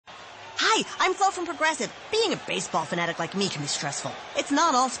Hi, I'm Flo from Progressive. Being a baseball fanatic like me can be stressful. It's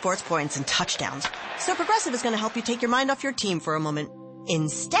not all sports points and touchdowns. So Progressive is going to help you take your mind off your team for a moment.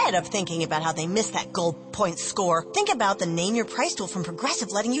 Instead of thinking about how they missed that goal point score, think about the Name Your Price tool from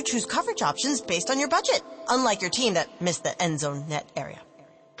Progressive, letting you choose coverage options based on your budget. Unlike your team that missed the end zone net area.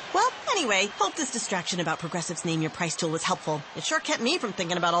 Well, anyway, hope this distraction about Progressive's Name Your Price tool was helpful. It sure kept me from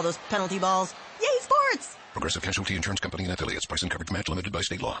thinking about all those penalty balls. Yay, sports! Progressive Casualty Insurance Company and Affiliates. Price and coverage match limited by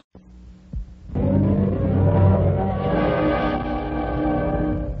state law.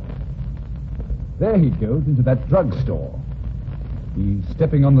 There he goes into that drugstore. He's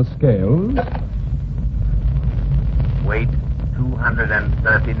stepping on the scales. Weight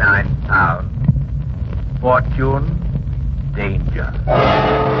 239 pounds. Fortune, danger.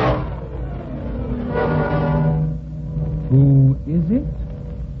 Who is it?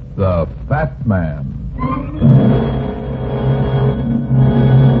 The Fat Man.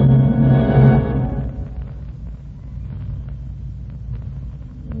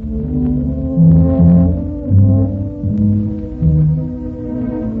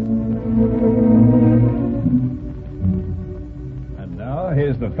 And now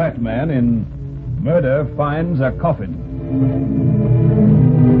here's the Fat Man in Murder Finds a Coffin.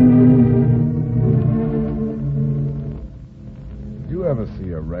 Do you ever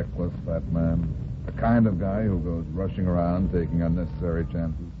see a reckless fat man? The kind of guy who goes rushing around taking unnecessary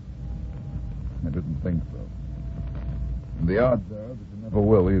chances? I didn't think so. And the odds are that you never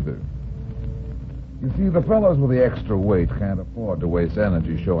will either. You see, the fellows with the extra weight can't afford to waste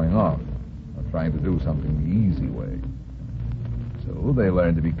energy showing off or trying to do something the easy way. So they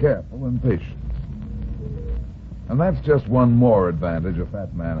learn to be careful and patient. And that's just one more advantage a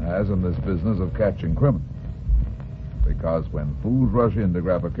fat man has in this business of catching criminals. Because when fools rush in to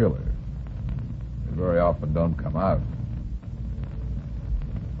grab a killer, they very often don't come out.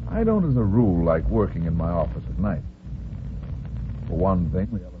 I don't, as a rule, like working in my office at night. For one thing,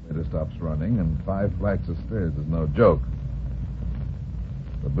 the elevator stops running, and 5 flights of stairs is no joke.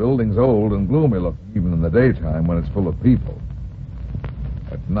 The building's old and gloomy looking, even in the daytime when it's full of people.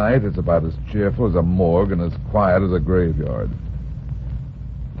 At night, it's about as cheerful as a morgue and as quiet as a graveyard.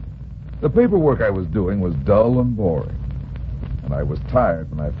 The paperwork I was doing was dull and boring, and I was tired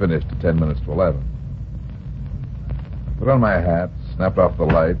when I finished at 10 minutes to 11. Put on my hat, snapped off the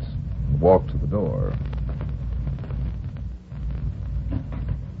lights, and walked to the door.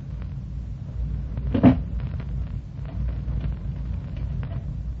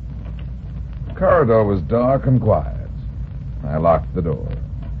 The corridor was dark and quiet. I locked the door.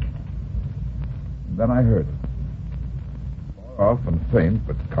 And then I heard it. Far off and faint,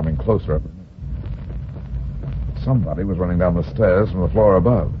 but coming closer every minute. Somebody was running down the stairs from the floor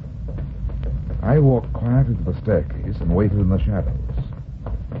above. I walked quietly to the staircase and waited in the shadows.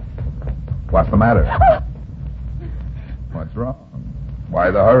 What's the matter? What's wrong?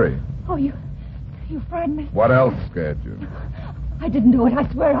 Why the hurry? Oh, you frightened me. What else scared you? I didn't do it. I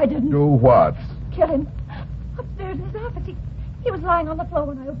swear I didn't. Do what? Kill him. Upstairs in his office. He was lying on the floor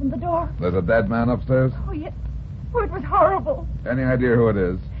when I opened the door. There's a dead man upstairs? Oh, yes. Oh, it was horrible. Any idea who it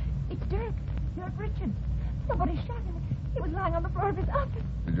is? It's Dirk Richards. Somebody shot him. He was lying on the floor of his office.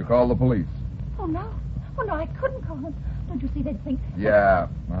 Did you call the police? Oh, no, I couldn't call him. Don't you see they'd think... Yeah,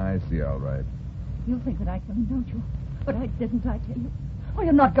 I see, all right. You think that I killed him, don't you? But I didn't, I tell you. Oh,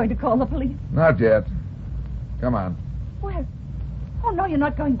 you're not going to call the police? Not yet. Come on. Where? Oh, no, you're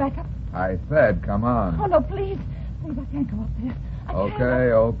not going back up. I said, come on. Oh, no, please. Please, I can't go up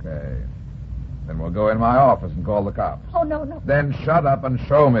there. Okay. Then we'll go in my office and call the cops. Oh, no. Then shut up and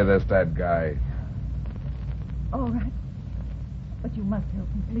show me this dead guy. All right. But you must help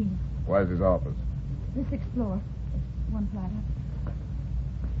me, please. Where's his office? The 6th floor. It's one flat up.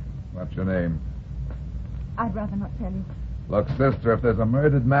 What's your name? I'd rather not tell you. Look, sister, if there's a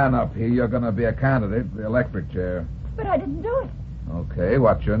murdered man up here, you're going to be a candidate for the electric chair. But I didn't do it. Okay,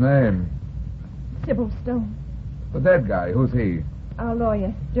 what's your name? Sybil Stone. The dead guy, who's he? Our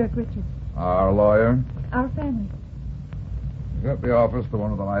lawyer, Dirk Richards. Our lawyer? Our family. Is that the office, the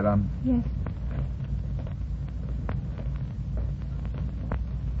one with the light on? Yes.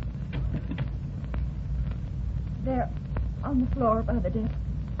 There, on the floor by the desk.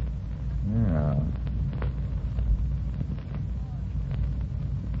 Yeah.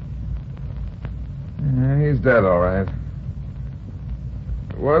 He's dead, all right.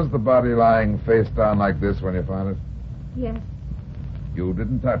 Was the body lying face down like this when you found it? Yes. You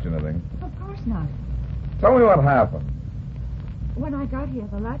didn't touch anything? Of course not. Tell me what happened. When I got here,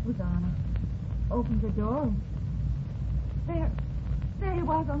 the light was on. I opened the door. There he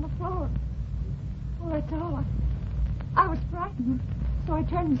was on the floor. Well, that's all. I was frightened. So I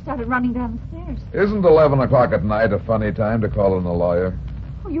turned and started running down the stairs. Isn't 11 o'clock at night a funny time to call in a lawyer?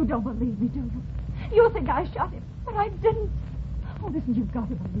 Oh, you don't believe me, do you? You think I shot him, but I didn't. Oh, listen, you've got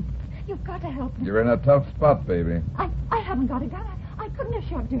to believe me. You've got to help me. You're in a tough spot, baby. I haven't got a gun. I couldn't have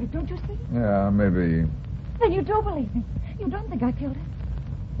shot Dirk, don't you see? Yeah, maybe. Then you do believe me. You don't think I killed him.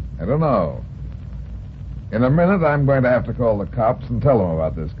 I don't know. In a minute, I'm going to have to call the cops and tell them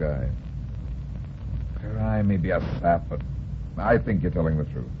about this guy. I may be a sap, but I think you're telling the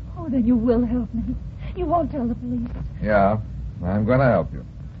truth. Oh, then you will help me. You won't tell the police. Yeah, I'm going to help you.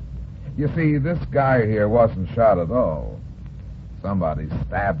 You see, this guy here wasn't shot at all. Somebody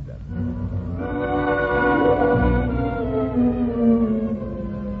stabbed him.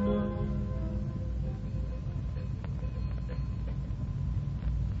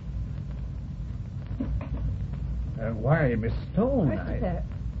 Why, Miss Stone, Christopher,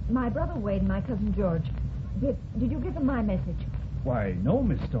 my brother Wade and my cousin George. Did you give them my message? Why, no,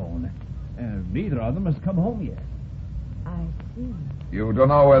 Miss Stone. Neither of them has come home yet. I see. You don't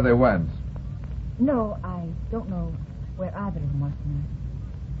know where they went? No, I don't know where either of them was tonight.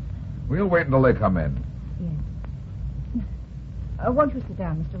 We'll wait until they come in. Yes. Won't you sit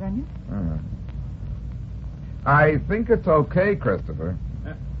down, Mr. Runyon? I think it's okay, Christopher.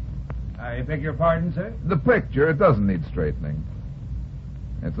 I beg your pardon, sir? The picture, it doesn't need straightening.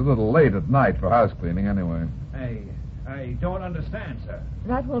 It's a little late at night for house cleaning anyway. I don't understand, sir.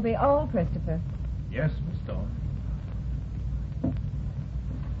 That will be all, Christopher. Yes, Miss Stone.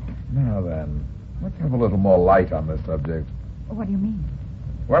 Now then, let's have a little more light on this subject. What do you mean?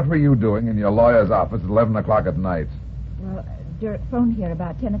 What were you doing in your lawyer's office at 11 o'clock at night? Well, Dirk phoned here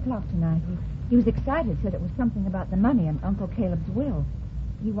about 10 o'clock tonight. He was excited, said it was something about the money and Uncle Caleb's will.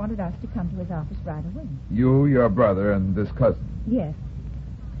 He wanted us to come to his office right away. You, your brother, and this cousin? Yes.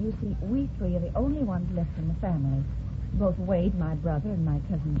 You see, we three are the only ones left in the family. Both Wade, my brother, and my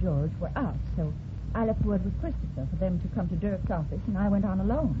cousin George were out, so I left word with Christopher for them to come to Dirk's office, and I went on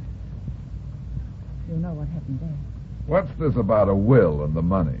alone. You know what happened there. What's this about a will and the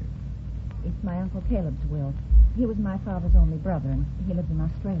money? It's my Uncle Caleb's will. He was my father's only brother, and he lived in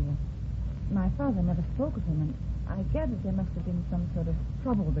Australia. My father never spoke of him, and I gathered there must have been some sort of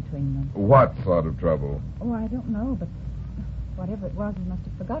trouble between them. What sort of trouble? Oh, I don't know, but whatever it was, he must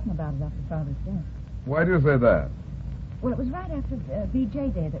have forgotten about it after Father's death. Why do you say that? Well, it was right after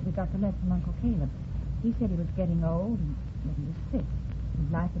VJ Day that we got the letter from Uncle Caleb. He said he was getting old and that he was sick. His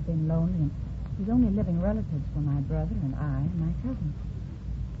life had been lonely, and his only living relatives were my brother and I and my cousin.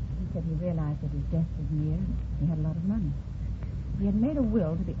 He said he realized that his death was near and he had a lot of money. He had made a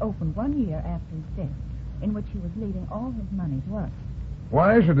will to be opened 1 year after his death, in which he was leaving all his money to us.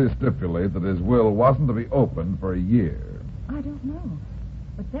 Why should he stipulate that his will wasn't to be opened for a year? I don't know.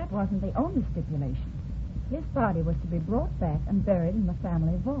 But that wasn't the only stipulation. His body was to be brought back and buried in the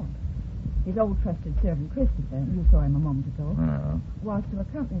family vault. His old trusted servant, Christopher, you saw him a moment ago, was to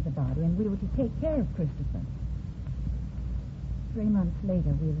accompany the body, and we were to take care of Christopher. 3 months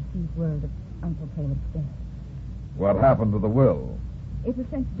later, we received word of Uncle Caleb's death. What happened to the will? It was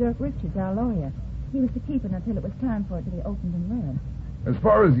sent to Dirk Richards, our lawyer. He was to keep it until it was time for it to be opened and read. As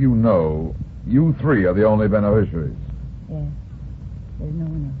far as you know, you three are the only beneficiaries. Yes. There's no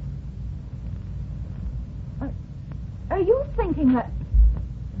one else. Are you thinking that...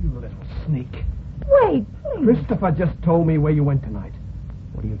 You little sneak. Wait, please. Christopher just told me where you went tonight.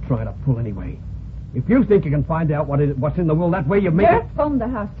 What are you trying to pull anyway? If you think you can find out what's in the will that way, you make Dirk it... phoned the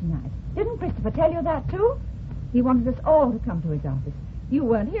house tonight. Didn't Christopher tell you that, too? He wanted us all to come to his office. You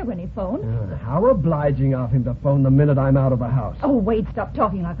weren't here when he phoned. How obliging of him to phone the minute I'm out of the house. Oh, Wade, stop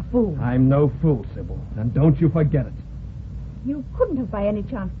talking like a fool. I'm no fool, Sybil. And don't you forget it. You couldn't have by any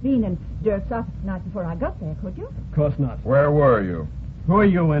chance been in Dirk's office tonight before I got there, could you? Of course not. Where were you? Who are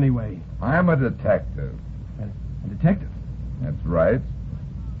you, anyway? I'm a detective. A detective? That's right.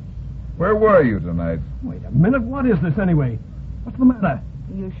 Where were you tonight? Wait a minute. What is this, anyway? What's the matter?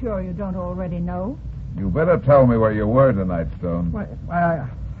 You sure you don't already know? You better tell me where you were tonight, Stone. Why,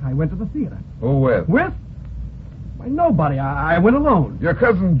 I went to the theater. Who with? With? Why, nobody. I went alone. Your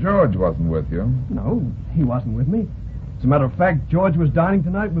cousin George wasn't with you. No, he wasn't with me. As a matter of fact, George was dining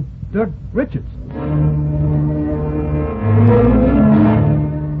tonight with Dirk Richards.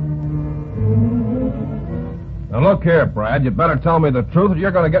 Now, look here, Brad. You'd better tell me the truth or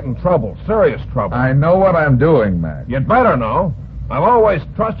you're going to get in trouble. Serious trouble. I know what I'm doing, Mac. You'd better know. I've always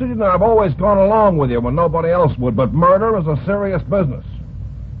trusted you and I've always gone along with you when nobody else would, but murder is a serious business.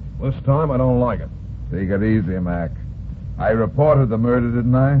 This time, I don't like it. Take it easy, Mac. I reported the murder,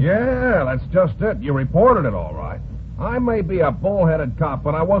 didn't I? Yeah, that's just it. You reported it all right. I may be a bullheaded cop,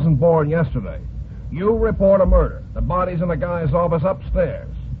 but I wasn't born yesterday. You report a murder. The body's in the guy's office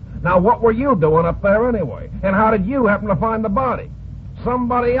upstairs. Now, what were you doing up there anyway? And how did you happen to find the body?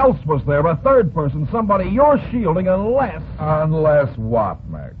 Somebody else was there, a third person, somebody you're shielding, unless... Unless what,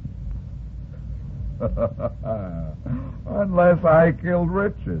 Mac? Unless I killed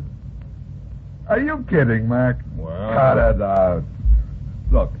Richard. Are you kidding, Mac? Well... Cut it out.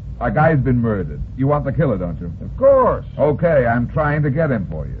 Look, a guy's been murdered. You want the killer, don't you? Of course. Okay, I'm trying to get him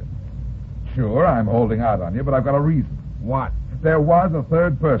for you. Sure, I'm holding out on you, but I've got a reason. What? There was a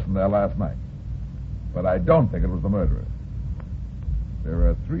third person there last night. But I don't think it was the murderer. There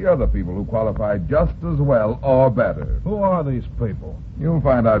are 3 other people who qualify just as well or better. Who are these people? You'll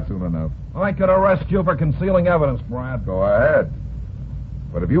find out soon enough. I could arrest you for concealing evidence, Brad. Go ahead.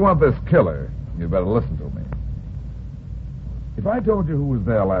 But if you want this killer, you better listen to me. If I told you who was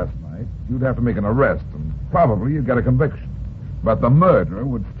there last night, you'd have to make an arrest, and probably you'd get a conviction. But the murderer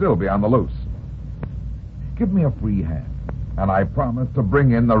would still be on the loose. Give me a free hand, and I promise to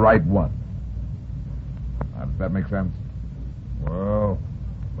bring in the right one. Now, does that make sense? Well,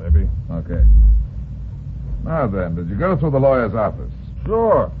 maybe. Okay. Now then, did you go through the lawyer's office?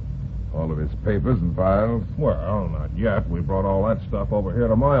 Sure. All of his papers and files? Well, not yet. We brought all that stuff over here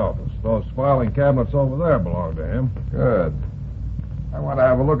to my office. Those filing cabinets over there belong to him. Good. I want to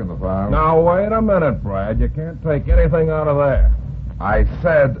have a look at the files. Now, wait a minute, Brad. You can't take anything out of there. I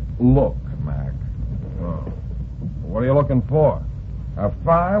said look, Mac. Oh. What are you looking for? A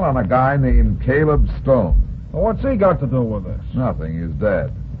file on a guy named Caleb Stone. Well, what's he got to do with this? Nothing. He's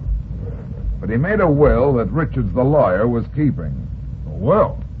dead. But he made a will that Richards the lawyer was keeping. A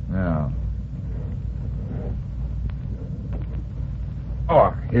will? Yeah.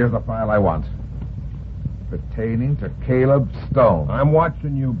 Oh, here's the file I want. Pertaining to Caleb Stone. I'm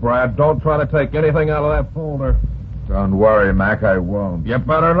watching you, Brad. Don't try to take anything out of that folder. Don't worry, Mac, I won't. You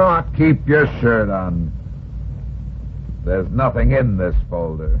better not. Keep your shirt on. There's nothing in this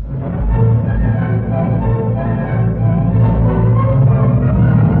folder.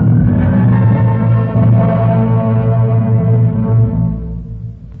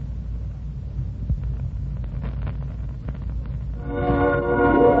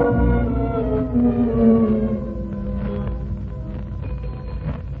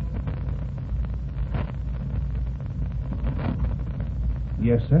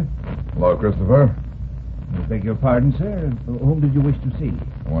 Yes, sir. Hello, Christopher. I beg your pardon, sir. Whom did you wish to see?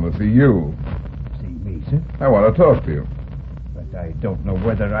 I want to see you. See me, sir? I want to talk to you. But I don't know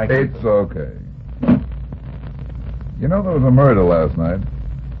whether I can... It's okay. You know there was a murder last night?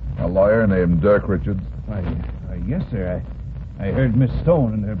 A lawyer named Dirk Richards? Why, yes, sir. I heard Miss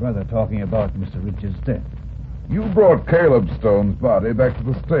Stone and her brother talking about Mr. Richards' death. You brought Caleb Stone's body back to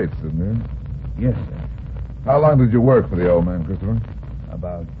the States, didn't you? Yes, sir. How long did you work for the old man, Christopher?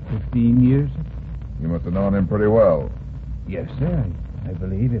 About 15 years, sir. You must have known him pretty well. Yes, sir. I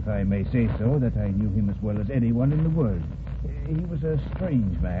believe, if I may say so, that I knew him as well as anyone in the world. He was a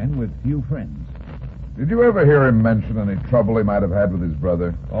strange man with few friends. Did you ever hear him mention any trouble he might have had with his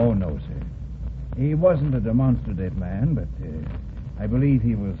brother? Oh, no, sir. He wasn't a demonstrative man, but I believe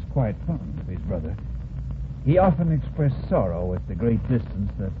he was quite fond of his brother. He often expressed sorrow at the great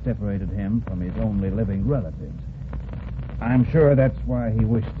distance that separated him from his only living relatives. I'm sure that's why he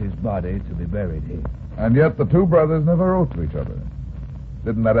wished his body to be buried here. And yet the 2 brothers never wrote to each other.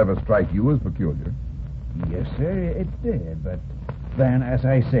 Didn't that ever strike you as peculiar? Yes, sir, it did, but then, as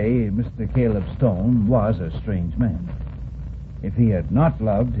I say, Mr. Caleb Stone was a strange man. If he had not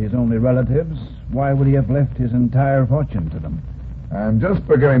loved his only relatives, why would he have left his entire fortune to them? I'm just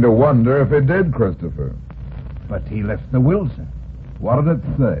beginning to wonder if he did, Christopher. But he left the will, sir. What did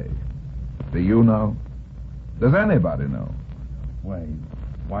it say? Do you know? Does anybody know? Why,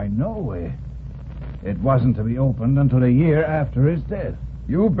 no. It wasn't to be opened until a year after his death.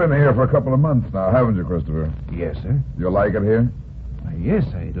 You've been here for a couple of months now, haven't you, Christopher? Yes, sir. You like it here? Why, yes,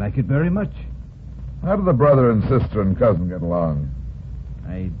 I like it very much. How do the brother and sister and cousin get along?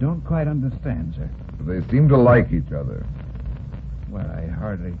 I don't quite understand, sir. They seem to like each other. Well, I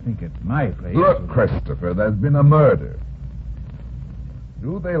hardly think it's my place. Look, Christopher, there's been a murder.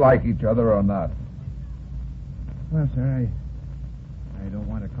 Do they like each other or not? Well, sir, I don't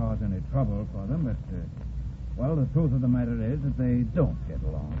want to cause any trouble for them, but, well, the truth of the matter is that they don't get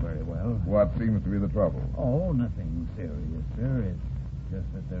along very well. What seems to be the trouble? Oh, nothing serious, sir. It's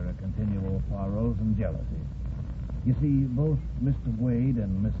just that there are continual quarrels and jealousies. You see, both Mr. Wade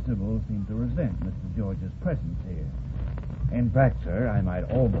and Miss Sybil seem to resent Mr. George's presence here. In fact, sir, I might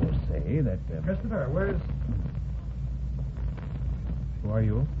almost say that... Christopher, where's... Who are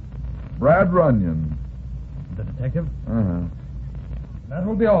you? Brad Runyon. The detective? Uh-huh. That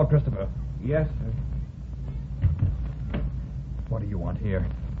will be all, Christopher. Yes, sir. What do you want here?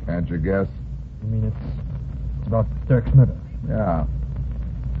 Can't you guess? You mean it's about Dirk's murder? Yeah.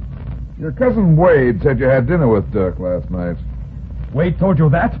 Your cousin Wade said you had dinner with Dirk last night. Wade told you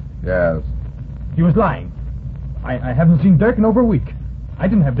that? Yes. He was lying. I haven't seen Dirk in over a week. I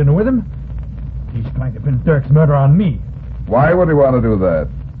didn't have dinner with him. He's trying to pin Dirk's murder on me. Why would he want to do that?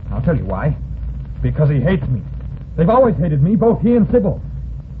 I'll tell you why. Because he hates me. They've always hated me, both he and Sybil.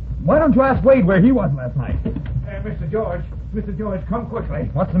 Why don't you ask Wade where he was last night? Mr. George. Mr. George, come quickly.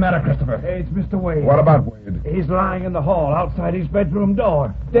 What's the matter, Christopher? Hey, it's Mr. Wade. What about Wade? He's lying in the hall outside his bedroom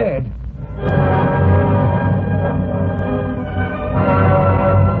door, dead.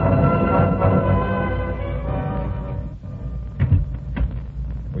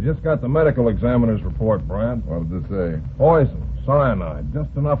 We just got the medical examiner's report, Brad. What did it say? Poison, cyanide, just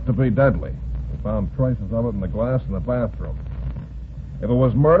enough to be deadly. We found traces of it in the glass in the bathroom. If it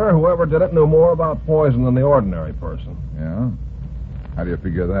was murder, whoever did it knew more about poison than the ordinary person. Yeah? How do you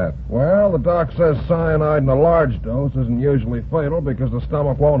figure that? Well, the doc says cyanide in a large dose isn't usually fatal because the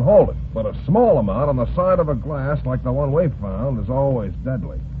stomach won't hold it. But a small amount on the side of a glass, like the one we found, is always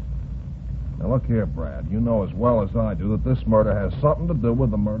deadly. Now, look here, Brad. You know as well as I do that this murder has something to do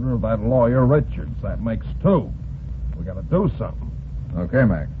with the murder of that lawyer, Richards. That makes two. We gotta do something. Okay,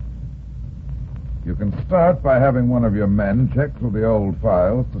 Mac. You can start by having one of your men check through the old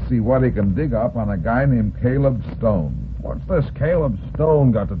files to see what he can dig up on a guy named Caleb Stone. What's this Caleb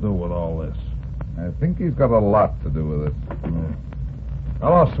Stone got to do with all this? I think he's got a lot to do with it.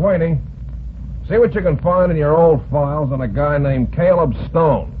 Hello, Sweeney. See what you can find in your old files on a guy named Caleb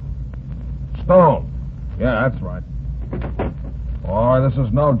Stone. Stone. Yeah, that's right. Boy, this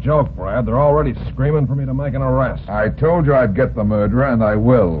is no joke, Brad. They're already screaming for me to make an arrest. I told you I'd get the murderer, and I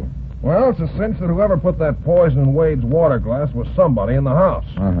will. Well, it's a cinch that whoever put that poison in Wade's water glass was somebody in the house.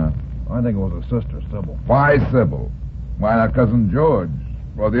 Uh-huh. I think it was his sister, Sybil. Why Sybil? Why not Cousin George?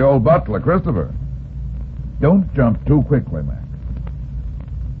 Or the old butler, Christopher? Don't jump too quickly, Mac.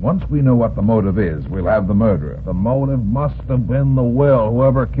 Once we know what the motive is, we'll have the murderer. The motive must have been the will.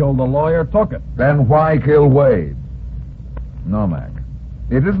 Whoever killed the lawyer took it. Then why kill Wade? No, Mac.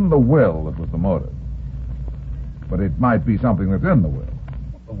 It isn't the will that was the motive. But it might be something that's in the will.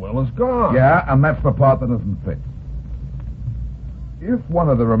 The will is gone. Yeah, and that's the part that doesn't fit. If one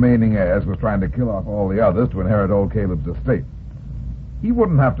of the remaining heirs was trying to kill off all the others to inherit old Caleb's estate, he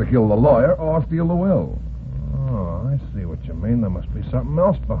wouldn't have to kill the lawyer or steal the will. Oh, I see what you mean. There must be something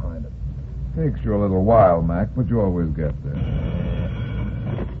else behind it. Takes you a little while, Mac, but you always get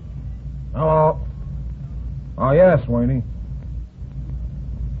there. Hello. Oh, yes, Sweeney.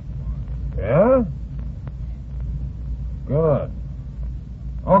 Yeah? Good.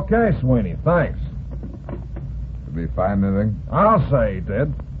 Okay, Sweeney, thanks. Did he find anything? I'll say he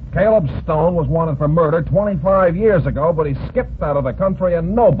did. Caleb Stone was wanted for murder 25 years ago, but he skipped out of the country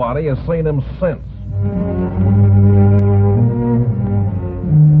and nobody has seen him since.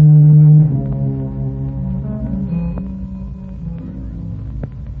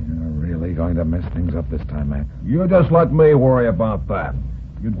 You're really going to mess things up this time, Mac. You just let me worry about that.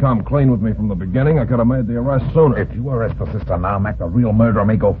 You'd come clean with me from the beginning, I could have made the arrest sooner. If you arrest the sister now, Mac, the real murderer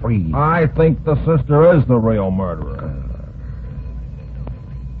may go free. I think the sister is the real murderer.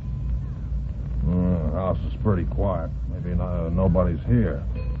 The house is pretty quiet. Maybe nobody's here.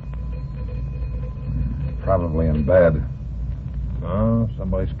 Probably in bed. No,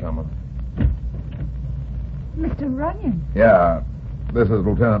 somebody's coming. Mr. Runyon. Yeah, this is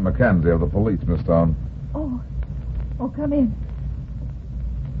Lieutenant Mackenzie of the police, Miss Stone. Oh, come in.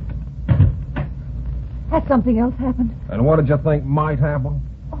 Has something else happened? And what did you think might happen?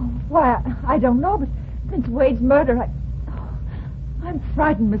 Oh, why, I don't know, but since Wade's murder, I'm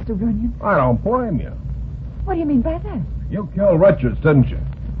frightened, Mr. Runyon. I don't blame you. What do you mean by that? You killed Richards, didn't you?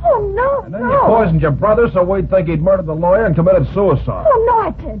 Oh, no, And then you poisoned your brother so we'd think he'd murdered the lawyer and committed suicide. Oh, no,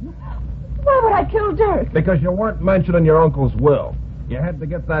 I didn't. Why would I kill Dirk? Because you weren't mentioned in your uncle's will. You had to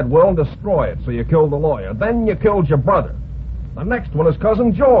get that will and destroy it, so you killed the lawyer. Then you killed your brother. The next one is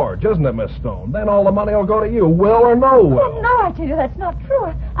Cousin George, isn't it, Miss Stone? Then all the money will go to you, will or no will. Oh, no, I tell you, that's not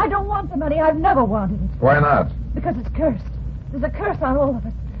true. I don't want the money. I've never wanted it. Why not? Because it's cursed. There's a curse on all of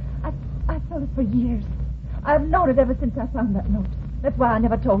us. I've felt it for years. I've known it ever since I found that note. That's why I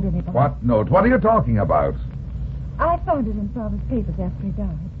never told anybody. What note? What are you talking about? I found it in Father's papers after he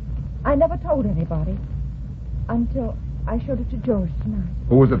died. I never told anybody until I showed it to George tonight.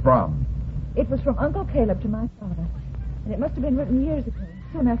 Who was it from? It was from Uncle Caleb to my father. And it must have been written years ago,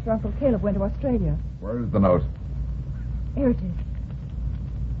 soon after Uncle Caleb went to Australia. Where is the note? Here it is.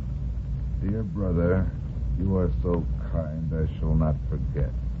 Dear brother, you are so kind I shall not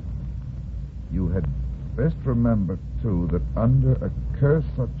forget. You had best remember, too, that under a curse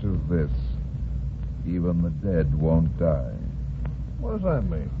such as this, even the dead won't die. What does that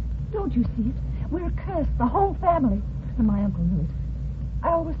mean? Don't you see it? We're cursed, the whole family. And my uncle knew it. I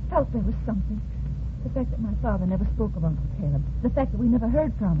always felt there was something. The fact that my father never spoke of Uncle Caleb. The fact that we never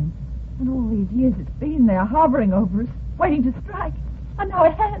heard from him. And all these years it's been there, hovering over us, waiting to strike. And now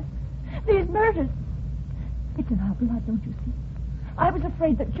it has. These murders. It's in our blood, don't you see? I was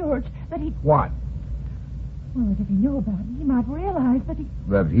afraid that George, that he... What? Well, that if he knew about it, he might realize that he...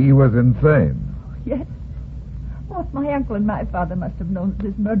 That he was insane. Yes. Both my uncle and my father must have known that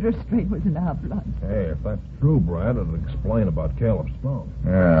this murderous strain was in our blood. Hey, if that's true, Brad, it'll explain about Caleb Stone.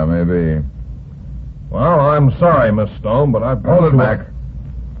 Yeah, maybe. Well, I'm sorry, Miss Stone, but I've... Hold it, Mac.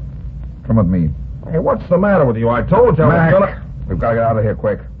 Come with me. Hey, what's the matter with you? I told you I was Mac, we've got to get out of here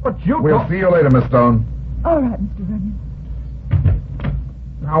quick. But you... We'll see you later, Miss Stone. All right, Mr. Runyon.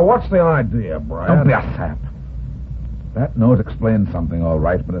 Now, what's the idea, Brad? Don't be a sap. That note explains something, all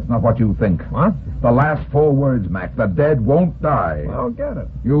right, but it's not what you think. What? The last 4 words, Mac. The dead won't die. I'll get it.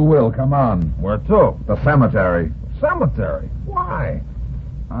 You will. Come on. Where to? The cemetery. Cemetery? Why?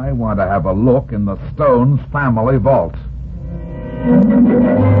 I want to have a look in the Stones family vault.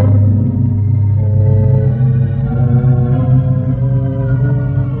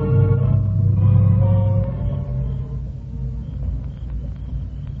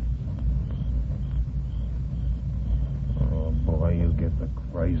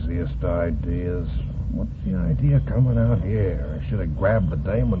 Craziest ideas. What's the idea coming out here? I should have grabbed the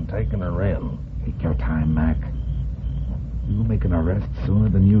dame and taken her in. Take your time, Mac. You'll make an arrest sooner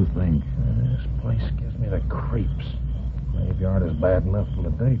than you think. This place gives me the creeps. Graveyard is bad enough in the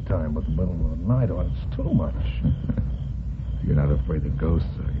daytime, but the middle of the night, oh, it's too much. You're not afraid of ghosts,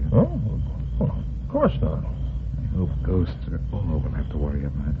 are you? Oh, well, of course not. I hope ghosts are all we'll have to worry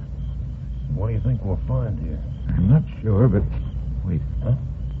about. What do you think we'll find here? I'm not sure, but... Wait. Huh?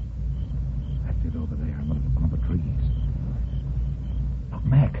 That's it over there, one of the trees. Look,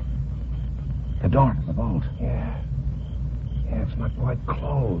 Mac. The door to the vault. Yeah, it's not quite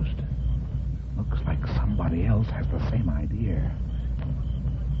closed. Looks like somebody else has the same idea.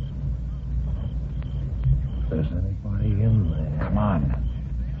 If there's anybody in there... Come on.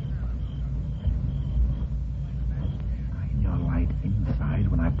 Shine your light inside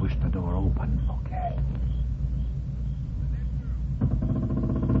when I push the door open. Okay.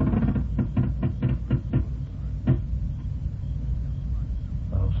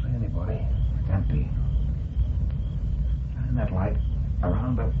 I don't see anybody. It's empty. Shine that light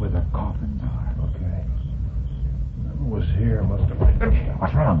around it where the coffins are. Okay. Whoever was here must have been...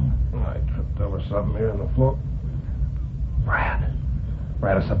 What's wrong? I tripped over something here on the floor. Brad,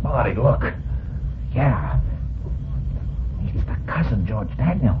 it's a body, look. Yeah. He's the cousin, George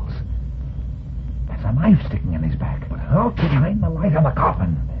Daniels. There's a knife sticking in his back. But how could he... Shine the light on the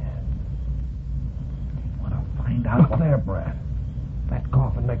coffin. You want to find out Look there, Brad. That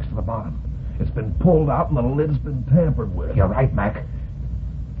coffin next to the bottom. It's been pulled out and the lid's been tampered with. You're right, Mac.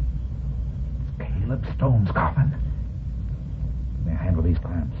 It's Caleb Stone's coffin. May I handle these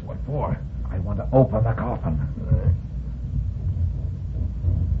clamps? What for? I want to open the coffin.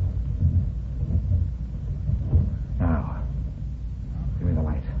 Now, give me the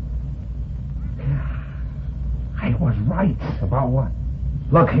light. I was right. About what?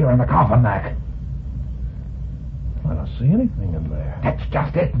 Look here in the coffin, Mac. I don't see anything in there. That's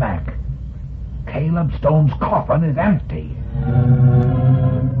just it, Mac. Caleb Stone's coffin is empty.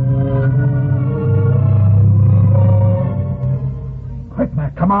 Quick,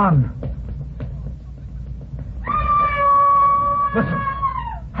 Mac, come on. Listen.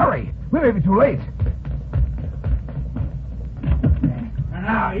 Hurry. We may be too late. And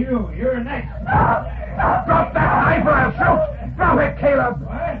now, you're next. Drop that knife or I'll shoot. Drop it, Caleb.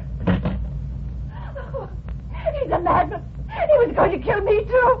 What? He's a madman. He was going to kill me,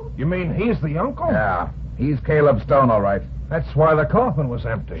 too. You mean he's the uncle? Yeah, he's Caleb Stone, all right. That's why the coffin was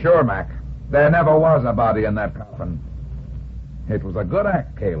empty. Sure, Mac. There never was a body in that coffin. It was a good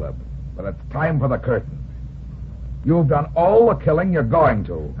act, Caleb, but it's time for the curtain. You've done all the killing you're going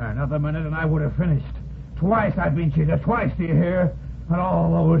to. Another minute and I would have finished. Twice I've been cheated. Twice, do you hear? And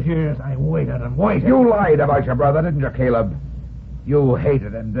all those years I waited and waited. You lied about your brother, didn't you, Caleb? You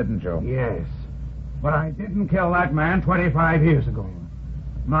hated him, didn't you? Yes. But I didn't kill that man 25 years ago.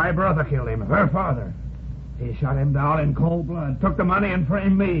 My brother killed him, her father. He shot him down in cold blood, took the money and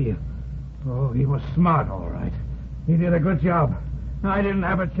framed me. Oh, he was smart, all right. He did a good job. I didn't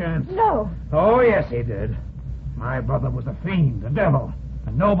have a chance. No. Oh, yes, he did. My brother was a fiend, a devil,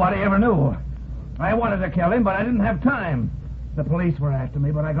 and nobody ever knew. I wanted to kill him, but I didn't have time. The police were after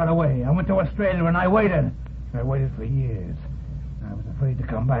me, but I got away. I went to Australia and I waited. I waited for years. I was afraid to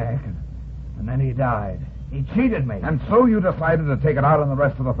come back, and then he died. He cheated me. And so you decided to take it out on the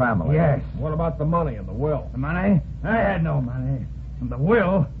rest of the family? Yes. What about the money and the will? The money? I had no money. And the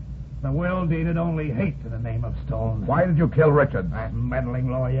will deeded only hate to the name of Stone. Why did you kill Richards? That meddling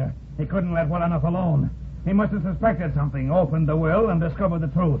lawyer. He couldn't let well enough alone. He must have suspected something, opened the will, and discovered the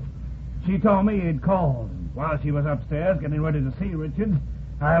truth. She told me he'd called. While she was upstairs getting ready to see Richards,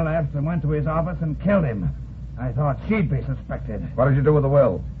 I left and went to his office and killed him. I thought she'd be suspected. What did you do with the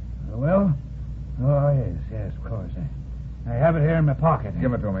will? The will? Oh, yes, of course. I have it here in my pocket.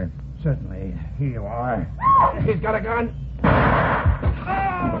 Give it to me. Certainly. Here you are. He's got a gun.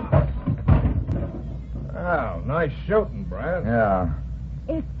 Oh, nice shooting, Brad. Yeah.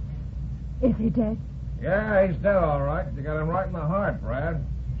 Is he dead? Yeah, he's dead, all right. You got him right in the heart, Brad.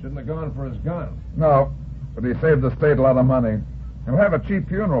 Shouldn't have gone for his gun. No, but he saved the state a lot of money. He'll have a cheap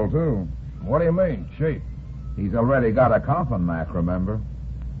funeral, too. What do you mean, cheap? He's already got a coffin, Mac, remember?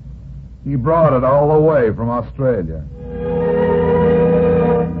 He brought it all the way from Australia.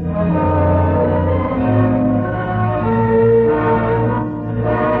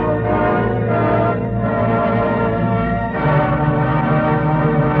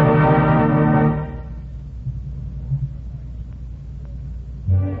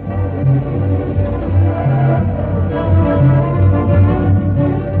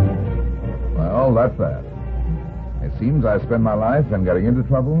 Well, that's that. It seems I spend my life in getting into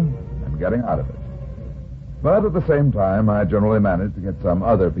trouble and getting out of it. But at the same time, I generally manage to get some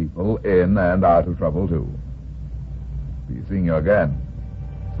other people in and out of trouble, too. Be seeing you again.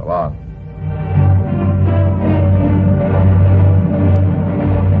 So long.